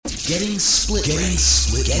Getting split ready.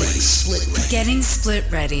 Getting split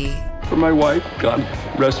ready. For my wife, God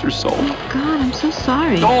rest her soul. Oh, God, I'm so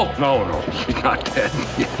sorry. No, she's not dead.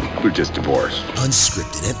 We're just divorced.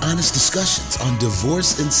 Unscripted and honest discussions on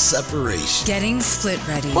divorce and separation. Getting split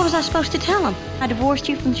ready. What was I supposed to tell him? I divorced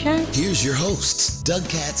you from the show? Here's your hosts, Doug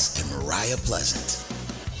Katz and Mariah Pleasant.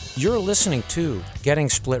 You're listening to Getting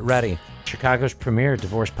Split Ready, Chicago's premier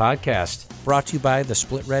divorce podcast, brought to you by the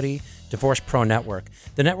Split Ready Divorce Pro Network,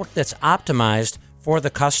 the network that's optimized for the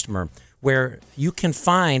customer, where you can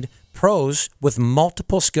find pros with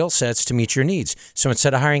multiple skill sets to meet your needs. So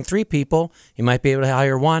instead of hiring 3 people, you might be able to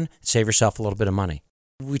hire 1 and save yourself a little bit of money.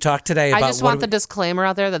 We talked today about... I just want the disclaimer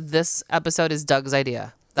out there that this episode is Doug's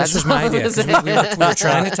idea. This was my idea. We were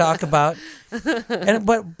trying to talk about...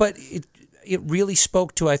 But it really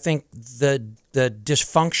spoke to, I think, the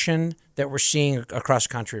dysfunction that we're seeing across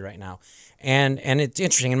the country right now. And it's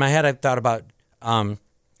interesting. In my head, I thought about,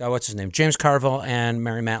 what's his name? James Carville and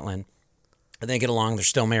Mary Matlin. They get along. They're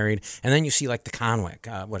still married. And then you see like the Conway,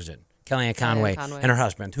 Kellyanne Conway and her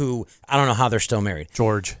husband, who I don't know how they're still married.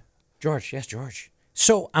 George. Yes, George.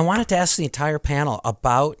 So I wanted to ask the entire panel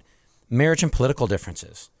about marriage and political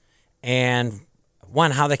differences. And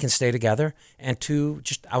 1, how they can stay together. And 2,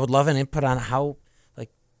 just I would love an input on how,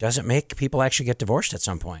 does it make people actually get divorced at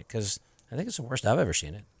some point? Because I think it's the worst I've ever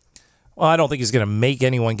seen it. Well, I don't think it's going to make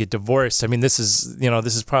anyone get divorced. I mean, this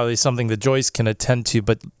is probably something that Joyce can attend to,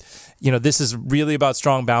 but, this is really about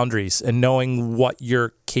strong boundaries and knowing what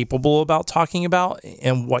you're capable about talking about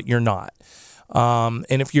and what you're not. And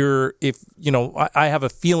I have a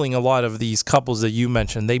feeling a lot of these couples that you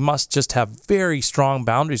mentioned, they must just have very strong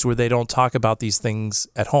boundaries where they don't talk about these things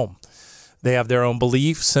at home. They have their own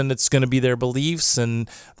beliefs, and it's going to be their beliefs, and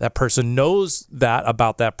that person knows that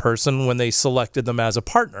about that person when they selected them as a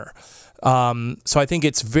partner. So I think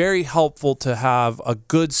it's very helpful to have a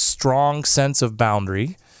good, strong sense of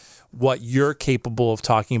boundary, what you're capable of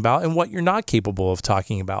talking about and what you're not capable of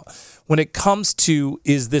talking about. When it comes to,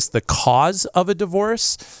 is this the cause of a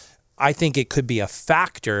divorce? I think it could be a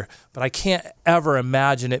factor, but I can't ever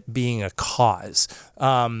imagine it being a cause.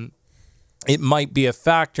 It might be a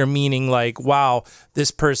factor, meaning wow,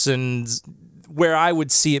 this person's, where I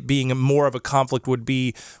would see it being more of a conflict would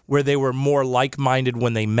be where they were more like-minded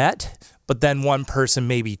when they met, but then one person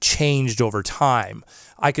maybe changed over time.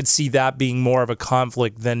 I could see that being more of a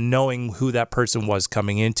conflict than knowing who that person was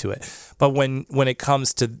coming into it. But when it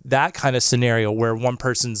comes to that kind of scenario where one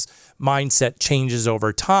person's mindset changes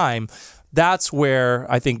over time, that's where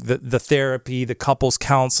I think the therapy, the couples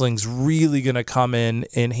counseling is really going to come in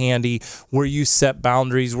handy, where you set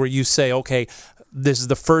boundaries, where you say, okay, this is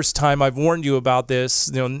the first time I've warned you about this.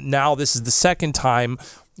 Now this is the second time.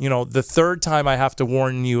 The third time I have to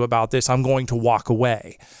warn you about this, I'm going to walk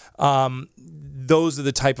away. Those are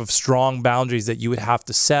the type of strong boundaries that you would have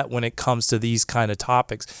to set when it comes to these kind of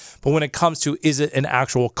topics. But when it comes to, is it an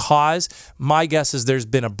actual cause? My guess is there's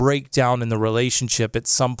been a breakdown in the relationship at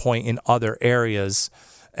some point in other areas,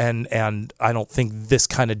 and I don't think this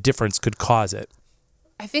kind of difference could cause it.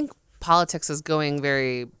 I think politics is going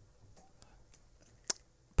very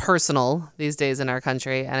personal these days in our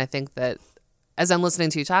country, and I think that as I'm listening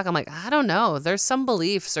to you talk, I'm like, I don't know. There's some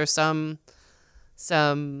beliefs or some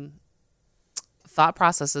thought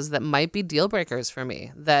processes that might be deal breakers for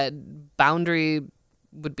me. That boundary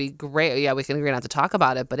would be great. Yeah, we can agree not to talk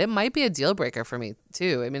about it, but it might be a deal breaker for me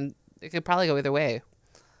too. I mean, it could probably go either way.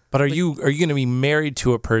 But are you going to be married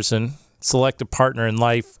to a person, select a partner in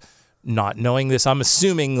life, not knowing this? I'm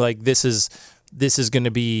assuming this is going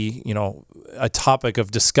to be, a topic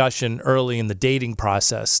of discussion early in the dating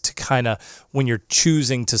process to kind of when you're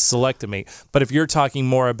choosing to select a mate. But if you're talking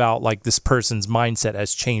more about this person's mindset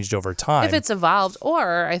has changed over time. If it's evolved,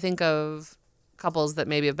 or I think of couples that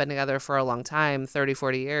maybe have been together for a long time, 30,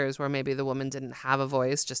 40 years, where maybe the woman didn't have a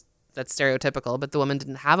voice, just that's stereotypical, but the woman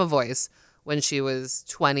didn't have a voice when she was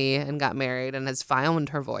 20 and got married and has found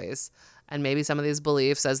her voice. And maybe some of these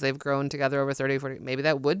beliefs as they've grown together over 30, 40, maybe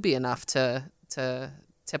that would be enough to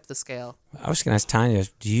tip the scale. I was going to ask Tanya,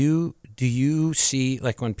 do you see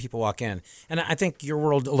when people walk in, and I think your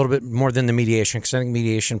world a little bit more than the mediation, because I think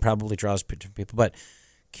mediation probably draws people, but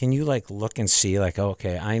can you look and see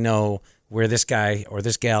okay, I know where this guy or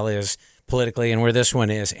this gal is politically and where this one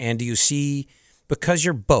is, and do you see, because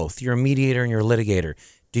you're a mediator and you're a litigator,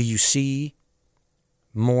 do you see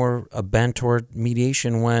more a bent toward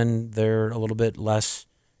mediation when they're a little bit less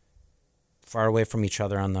far away from each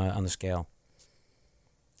other on the scale?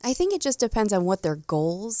 I think it just depends on what their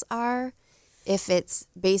goals are. If it's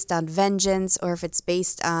based on vengeance or if it's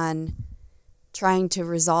based on trying to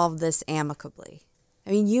resolve this amicably.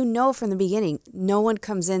 I mean, you know from the beginning, no one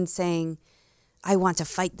comes in saying, I want to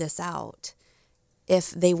fight this out,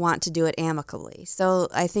 if they want to do it amicably. So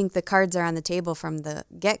I think the cards are on the table from the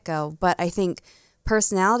get-go. But I think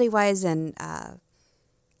personality-wise and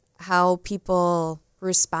how people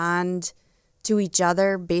respond to each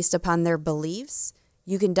other based upon their beliefs,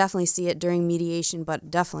 you can definitely see it during mediation, but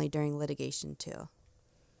definitely during litigation too.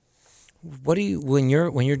 What do you when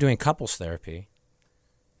you're doing couples therapy?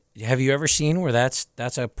 Have you ever seen where that's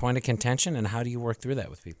a point of contention, and how do you work through that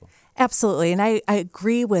with people? Absolutely, and I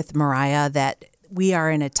agree with Mariah that we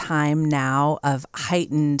are in a time now of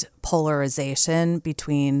heightened polarization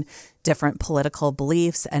between different political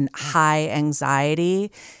beliefs and high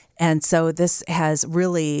anxiety. And so this has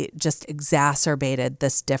really just exacerbated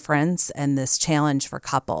this difference and this challenge for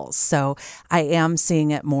couples. So I am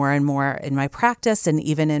seeing it more and more in my practice and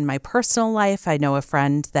even in my personal life. I know a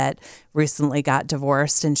friend that recently got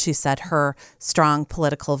divorced, and she said her strong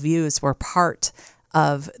political views were part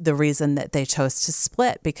of the reason that they chose to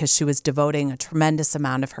split, because she was devoting a tremendous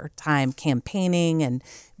amount of her time campaigning and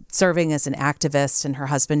serving as an activist, and her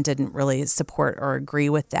husband didn't really support or agree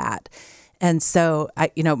with that. And so,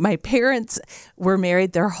 my parents were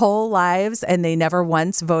married their whole lives, and they never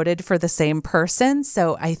once voted for the same person.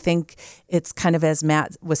 So I think it's kind of, as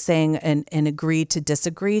Matt was saying, an agree to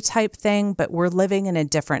disagree type thing. But we're living in a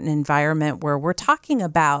different environment where we're talking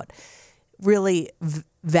about really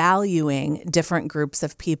valuing different groups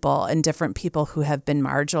of people and different people who have been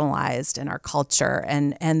marginalized in our culture.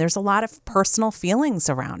 And there's a lot of personal feelings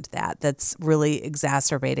around that's really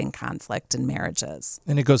exacerbating conflict in marriages.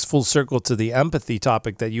 And it goes full circle to the empathy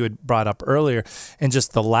topic that you had brought up earlier, and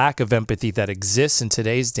just the lack of empathy that exists in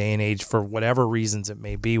today's day and age for whatever reasons it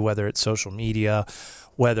may be, whether it's social media,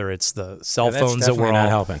 whether it's the cell phones that we're all not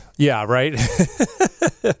helping. Yeah, right.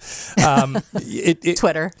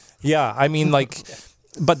 Twitter. Yeah, I mean, like,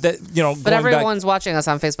 but that, But everyone's watching us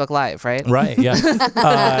on Facebook Live, right? Right.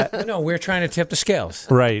 Yeah. No, we're trying to tip the scales.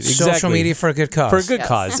 Right. Exactly. Social media for a good cause. For a good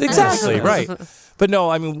cause. Exactly. Right. But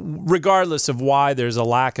no, I mean, regardless of why there's a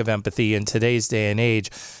lack of empathy in today's day and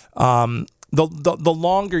age, the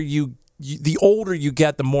longer the older you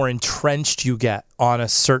get, the more entrenched you get on a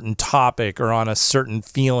certain topic or on a certain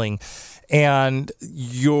feeling, and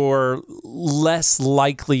you're less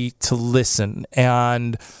likely to listen.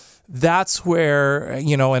 And that's where,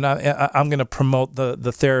 and I'm going to promote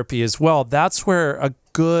the therapy as well. That's where a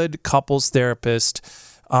good couples therapist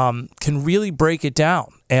can really break it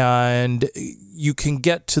down, and you can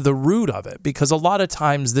get to the root of it, because a lot of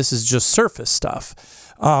times this is just surface stuff.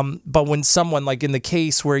 But when someone, like in the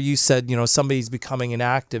case where you said, somebody's becoming an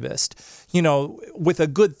activist, with a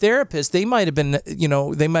good therapist, they might have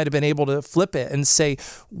been able to flip it and say,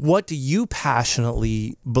 what do you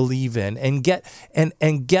passionately believe in? And get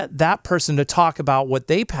that person to talk about what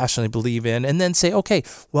they passionately believe in, and then say, okay,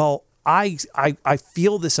 well, I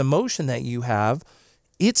feel this emotion that you have.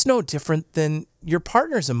 It's no different than your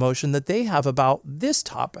partner's emotion that they have about this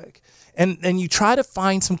topic. And you try to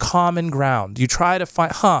find some common ground. You try to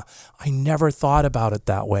find, I never thought about it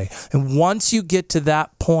that way. And once you get to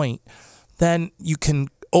that point, then you can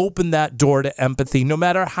open that door to empathy, no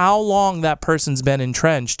matter how long that person's been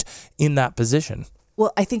entrenched in that position.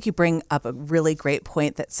 Well, I think you bring up a really great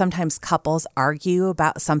point that sometimes couples argue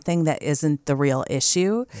about something that isn't the real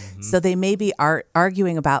issue. Mm-hmm. So they may be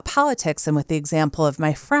arguing about politics. And with the example of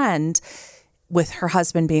my friend, with her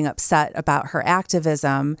husband being upset about her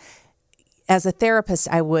activism, as a therapist,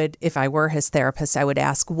 if I were his therapist, I would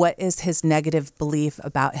ask, what is his negative belief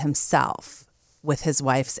about himself with his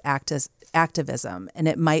wife's activism? And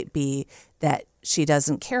it might be that she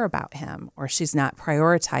doesn't care about him, or she's not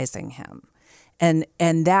prioritizing him. And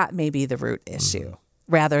that may be the root issue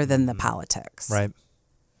rather than the politics. Right.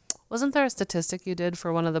 Wasn't there a statistic you did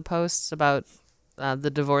for one of the posts about the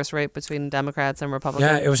divorce rate between Democrats and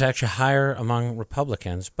Republicans? Yeah, it was actually higher among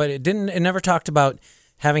Republicans, but it never talked about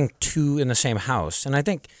having two in the same house. And I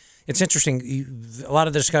think it's interesting. A lot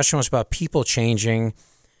of the discussion was about people changing,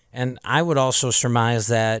 and I would also surmise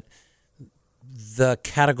that the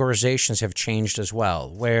categorizations have changed as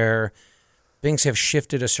well, where things have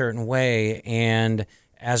shifted a certain way, and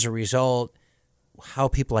as a result, how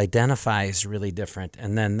people identify is really different,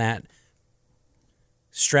 and then that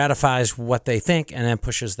stratifies what they think and then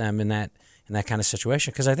pushes them in that kind of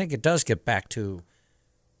situation. Because I think it does get back to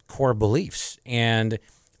core beliefs, and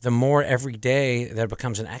the more every day that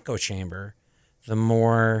becomes an echo chamber, the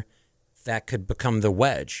more that could become the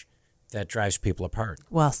wedge that drives people apart.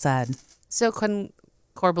 Well said. So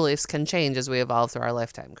core beliefs can change as we evolve through our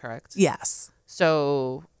lifetime, correct? Yes.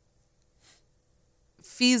 So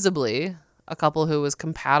feasibly, a couple who was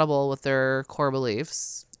compatible with their core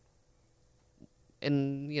beliefs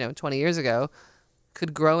 20 years ago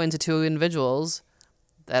could grow into two individuals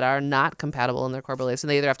that are not compatible in their core beliefs.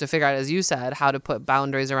 And they either have to figure out, as you said, how to put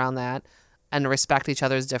boundaries around that and respect each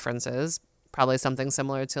other's differences. Probably something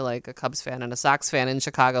similar to like a Cubs fan and a Sox fan in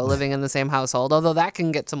Chicago living in the same household, although that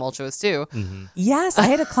can get tumultuous too. Mm-hmm. Yes, I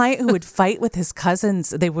had a client who would fight with his cousins.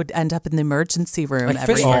 They would end up in the emergency room Like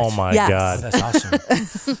every fist year. fights. Oh my Yes. God. That's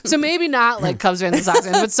awesome. So maybe not like Cubs fans and Sox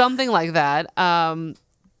fans, but something like that.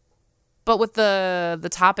 But with the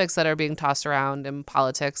topics that are being tossed around in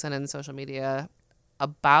politics and in social media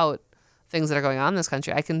about things that are going on in this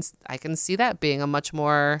country, I can see that being a much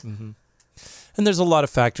more And there's a lot of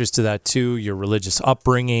factors to that too. Your religious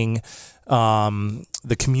upbringing,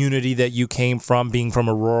 the community that you came from, being from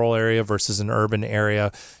a rural area versus an urban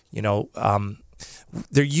area.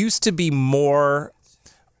 There used to be more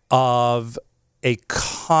of a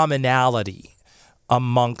commonality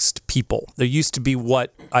amongst people. There used to be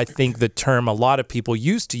what I think the term a lot of people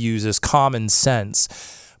used to use as common sense.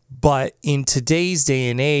 But in today's day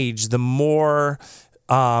and age, the more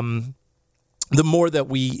that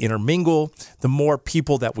we intermingle, the more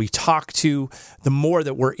people that we talk to, the more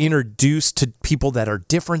that we're introduced to people that are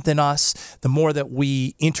different than us, the more that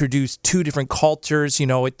we introduce two different cultures.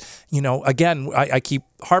 Again, I keep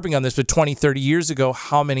harping on this, but 20, 30 years ago,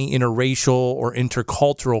 how many interracial or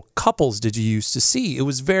intercultural couples did you used to see? It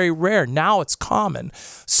was very rare. Now it's common.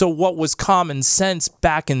 So what was common sense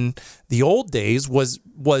back in the old days was,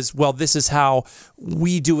 well, this is how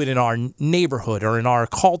we do it in our neighborhood or in our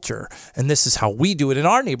culture, and this is how we do it in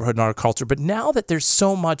our neighborhood and our culture. But now that there's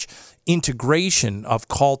so much integration of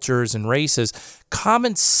cultures and races,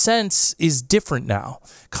 common sense is different now.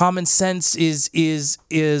 Common sense is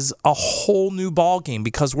a whole new ballgame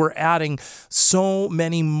because we're adding so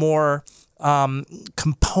many more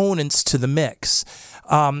components to the mix.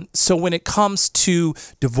 So when it comes to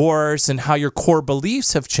divorce and how your core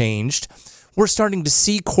beliefs have changed, we're starting to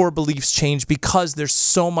see core beliefs change because there's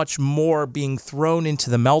so much more being thrown into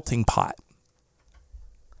the melting pot.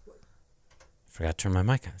 Forgot to turn my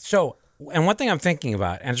mic on. So, and one thing I'm thinking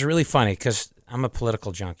about, and it's really funny because I'm a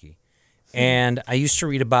political junkie, and I used to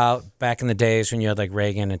read about back in the days when you had like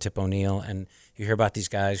Reagan and Tip O'Neill, and you hear about these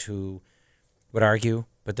guys who would argue,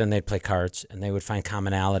 but then they'd play cards and they would find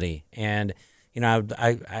commonality. And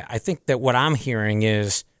I think that what I'm hearing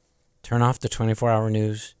is turn off the 24-hour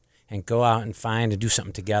news and go out and find and do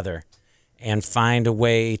something together and find a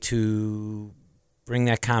way to bring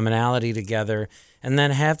that commonality together and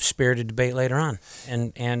then have spirited debate later on.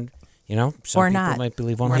 And some Or people not. might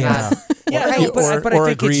believe one Or way not. Yeah, Or- no, but I or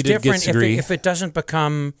think agree it's to different disagree. if it doesn't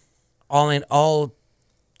become all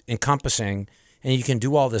encompassing and you can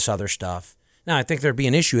do all this other stuff. Now, I think there'd be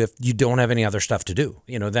an issue if you don't have any other stuff to do.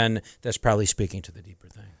 Then that's probably speaking to the deeper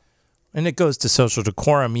thing. And it goes to social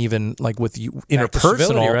decorum, even like with you, Back to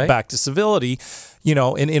civility, interpersonal, right? back to civility. In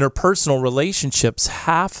interpersonal relationships,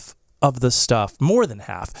 half of the stuff, more than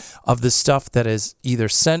half of the stuff that is either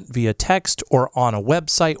sent via text or on a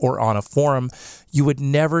website or on a forum, you would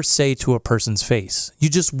never say to a person's face. You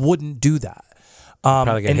just wouldn't do that.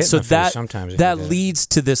 Probably get And hit so in the face that sometimes if that you did. leads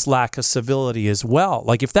to this lack of civility as well.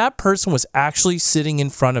 Like if that person was actually sitting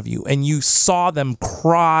in front of you and you saw them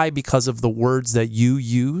cry because of the words that you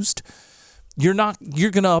used, you're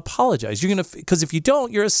going to apologize. Because if you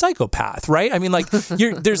don't, you're a psychopath, right? I mean, like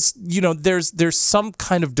there's some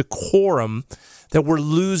kind of decorum that we're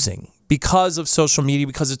losing because of social media,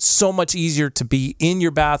 because it's so much easier to be in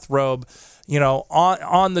your bathrobe,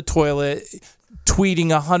 on the toilet, tweeting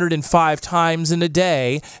 105 times in a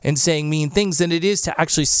day and saying mean things than it is to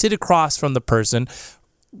actually sit across from the person,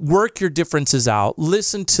 work your differences out,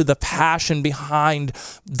 listen to the passion behind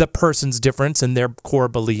the person's difference and their core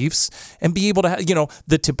beliefs, and be able to have,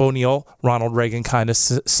 the Tip O'Neill, Ronald Reagan kind of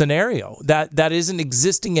scenario that isn't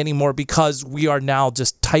existing anymore because we are now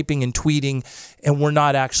just typing and tweeting and we're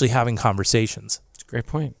not actually having conversations. It's a great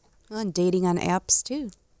point. Well, and dating on apps too.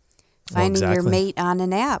 Finding your exactly. mate on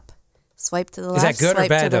an app. Swipe to the Is left. that good or swipe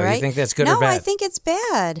bad, to the though? You right. think that's good no, or bad? I think it's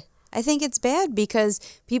bad. I think it's bad because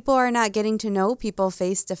people are not getting to know people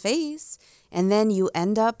face to face. And then you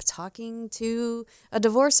end up talking to a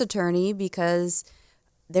divorce attorney because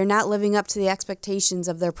they're not living up to the expectations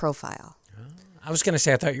of their profile. I was going to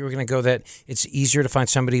say, I thought you were going to go that it's easier to find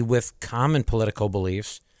somebody with common political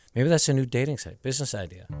beliefs. Maybe that's a new dating site, business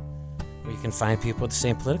idea, where you can find people with the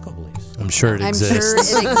same political beliefs. I'm sure it I'm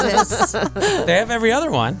exists. sure it exists. They have every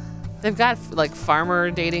other one. They've got like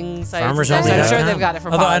farmer dating sites. FarmersOnly.com. I'm sure they've got it for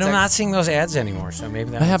Although politics. I'm not seeing those ads anymore, so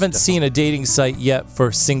maybe that I haven't seen a dating site yet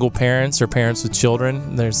for single parents or parents with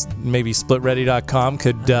children. There's maybe SplitReady.com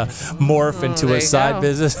could morph into there a you side go.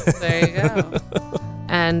 business. There you go.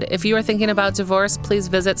 And if you are thinking about divorce, please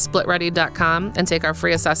visit SplitReady.com and take our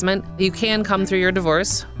free assessment. You can come through your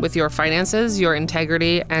divorce with your finances, your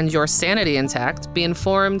integrity, and your sanity intact. Be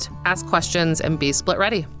informed, ask questions, and be split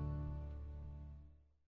ready.